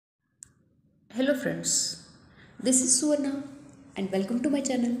Hello friends, this is Suvarna and welcome to my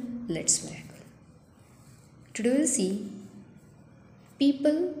channel Let's Miracle. Today we'll see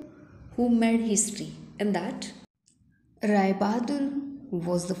people who made history and that Rai Bahadur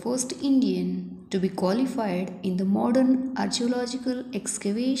was the first Indian to be qualified in the modern archaeological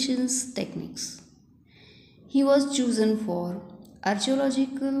excavations techniques. He was chosen for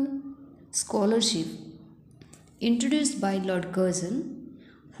archaeological scholarship introduced by Lord Curzon,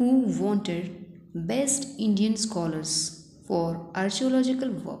 who wanted best Indian scholars for archaeological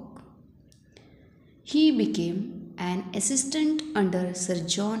work. He became an assistant under Sir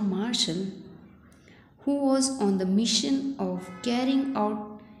John Marshall, who was on the mission of carrying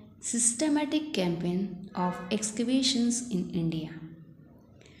out systematic campaign of excavations in India.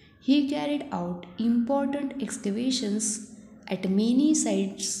 He carried out important excavations at many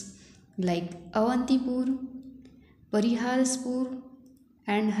sites like Avantipur, Pariharspur,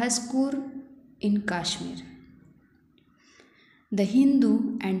 and Haskur in Kashmir. The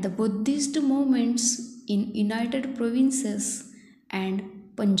Hindu and the Buddhist movements in United Provinces and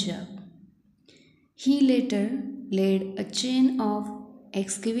Punjab. He later led a chain of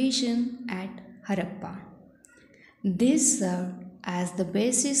excavation at Harappa. This served as the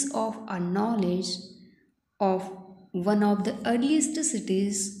basis of our knowledge of one of the earliest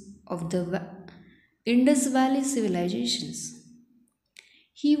cities of the Indus Valley civilizations.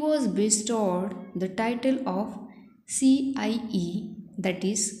 He was bestowed the title of CIE, that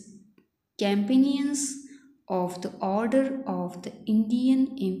is, Companions of the Order of the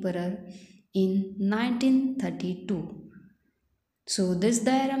Indian Emperor in 1932. So, this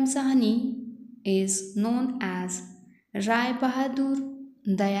Dayaram Sahani is known as Rai Bahadur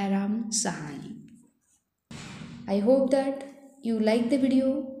Dayaram Sahani. I hope that you like the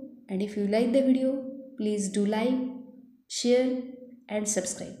video, and if you like the video, please do like, share and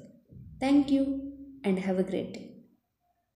subscribe. Thank you and have a great day.